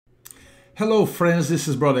Hello friends, this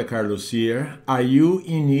is Brother Carlos here. Are you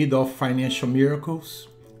in need of financial miracles?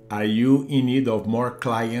 Are you in need of more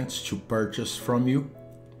clients to purchase from you?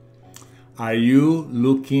 Are you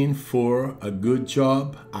looking for a good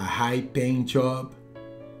job, a high-paying job?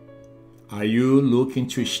 Are you looking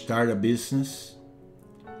to start a business?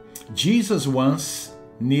 Jesus once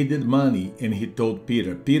needed money and he told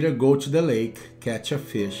Peter, go to the lake, catch a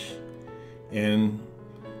fish, and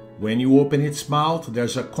when you open its mouth,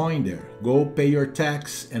 there's a coin there. Go pay your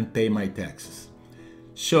tax and pay my taxes.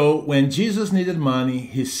 So when Jesus needed money,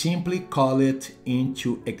 he simply called it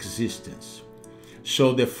into existence.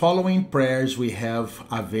 So the following prayers we have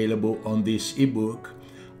available on this ebook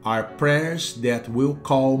are prayers that will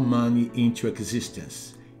call money into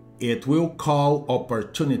existence. It will call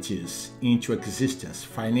opportunities into existence,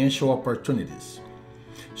 financial opportunities.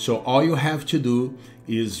 So all you have to do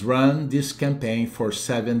is run this campaign for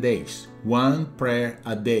 7 days, one prayer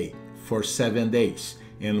a day for 7 days,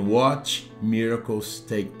 and watch miracles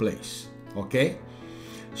take place, okay?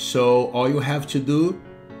 So all you have to do,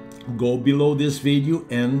 go below this video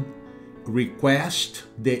and request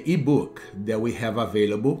the ebook that we have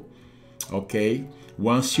available, okay?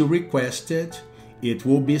 Once you request it, it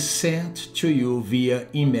will be sent to you via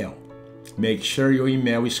email. Make sure your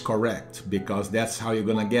email is correct because that's how you're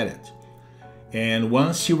gonna get it. And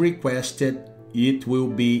once you request it, it will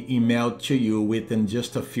be emailed to you within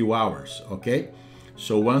just a few hours, okay?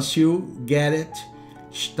 So once you get it,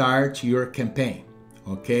 start your campaign,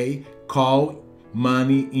 okay? Call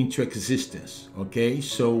money into existence, okay?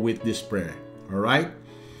 So with this prayer, all right?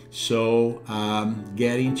 So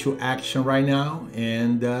get into action right now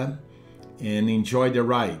and enjoy the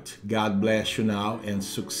ride. God bless you now and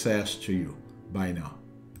success to you. Bye now.